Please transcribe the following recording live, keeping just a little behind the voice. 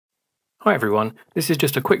Hi everyone, this is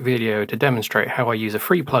just a quick video to demonstrate how I use a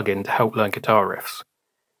free plugin to help learn guitar riffs.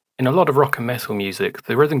 In a lot of rock and metal music,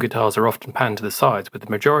 the rhythm guitars are often panned to the sides with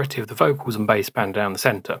the majority of the vocals and bass panned down the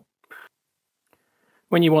centre.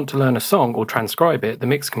 When you want to learn a song or transcribe it, the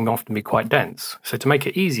mix can often be quite dense, so to make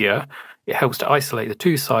it easier, it helps to isolate the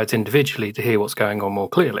two sides individually to hear what's going on more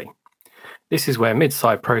clearly. This is where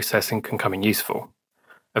mid-side processing can come in useful.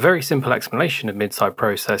 A very simple explanation of mid-side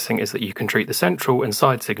processing is that you can treat the central and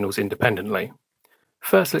side signals independently.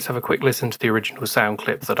 First, let's have a quick listen to the original sound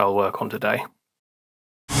clip that I'll work on today.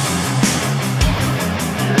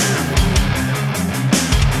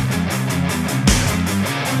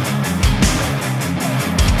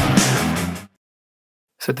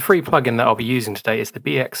 So the free plugin that I'll be using today is the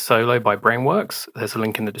BX Solo by Brainworx. There's a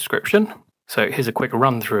link in the description. So here's a quick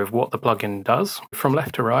run through of what the plugin does. From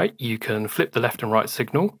left to right, you can flip the left and right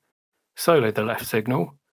signal, solo the left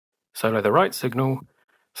signal, solo the right signal,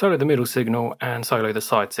 solo the middle signal, and solo the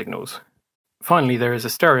side signals. Finally, there is a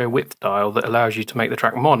stereo width dial that allows you to make the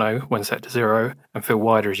track mono when set to 0 and feel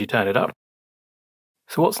wider as you turn it up.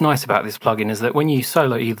 So what's nice about this plugin is that when you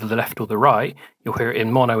solo either the left or the right, you'll hear it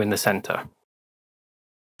in mono in the centre.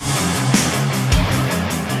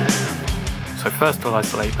 So first I'll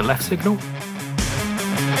isolate the left signal.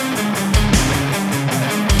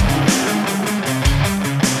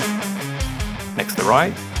 Next the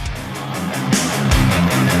right.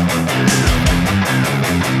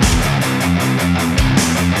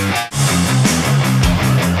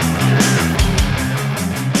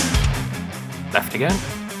 Left again.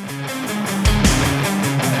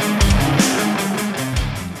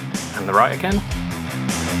 And the right again.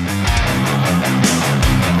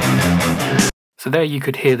 So there you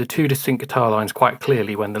could hear the two distinct guitar lines quite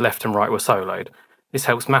clearly when the left and right were soloed. This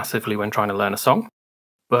helps massively when trying to learn a song.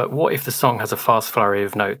 But what if the song has a fast flurry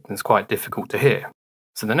of notes and it's quite difficult to hear?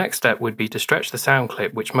 So the next step would be to stretch the sound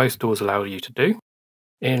clip, which most DAWs allow you to do.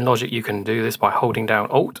 In Logic you can do this by holding down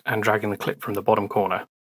Alt and dragging the clip from the bottom corner.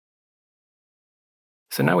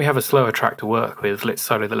 So now we have a slower track to work with, let's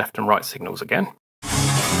solo the left and right signals again.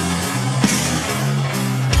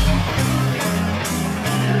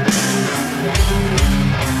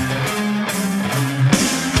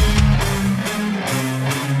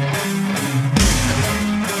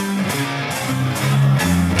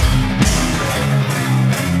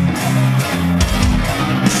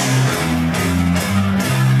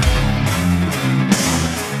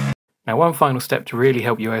 Now one final step to really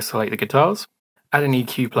help you isolate the guitars. Add an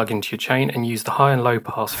EQ plugin to your chain and use the high and low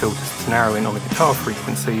pass filters to narrow in on the guitar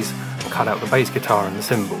frequencies and cut out the bass guitar and the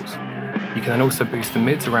cymbals. You can then also boost the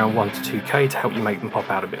mids around 1 to 2K to help you make them pop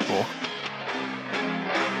out a bit more.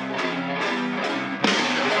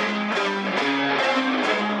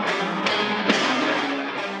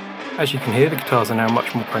 As you can hear, the guitars are now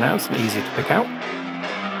much more pronounced and easier to pick out.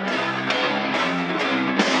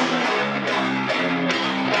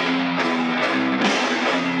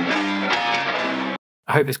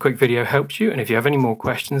 I hope this quick video helped you, and if you have any more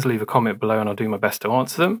questions, leave a comment below and I'll do my best to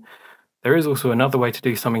answer them. There is also another way to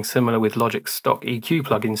do something similar with Logic's stock EQ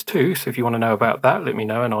plugins too, so if you want to know about that, let me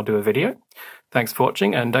know and I'll do a video. Thanks for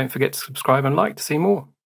watching, and don't forget to subscribe and like to see more.